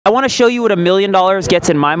I want to show you what $1 million gets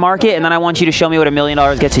in my market, and then I want you to show me what $1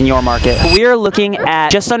 million gets in your market. We are looking at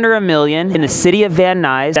just under $1 million in the city of Van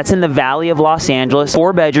Nuys. That's in the Valley of Los Angeles.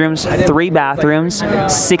 4 bedrooms, 3 bathrooms,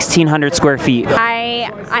 1,600 square feet.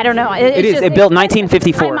 I don't know. It is. It built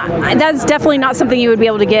 1954. That's definitely not something you would be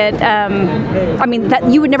able to get. I mean,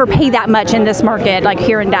 you would never pay that much in this market, like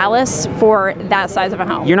here in Dallas, for that size of a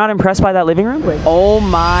home. You're not impressed by that living room? Oh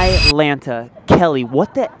my Lanta. Kelly,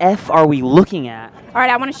 what the F are we looking at? All right,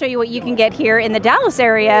 I want to show you what you can get here in the Dallas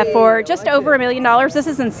area for just over $1 million. This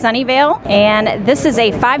is in Sunnyvale, and this is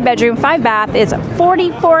a 5-bedroom, 5-bath. It's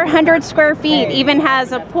 4,400 square feet. Even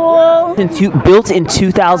has a pool. Built in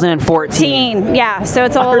 2014. Yeah, so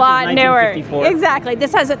it's a lot newer. Exactly.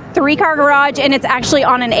 This has a 3-car garage, and it's actually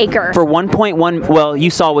on an acre. For 1.1, well, you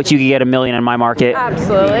saw what you could get $1 million in my market.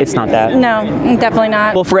 Absolutely. It's not that. No, definitely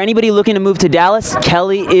not. Well, for anybody looking to move to Dallas,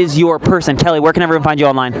 Kelly is your person. Kelly, where can everyone find you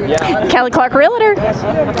online? Kelly Clark Realtor.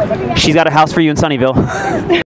 She's got a house for you in Sunnyvale.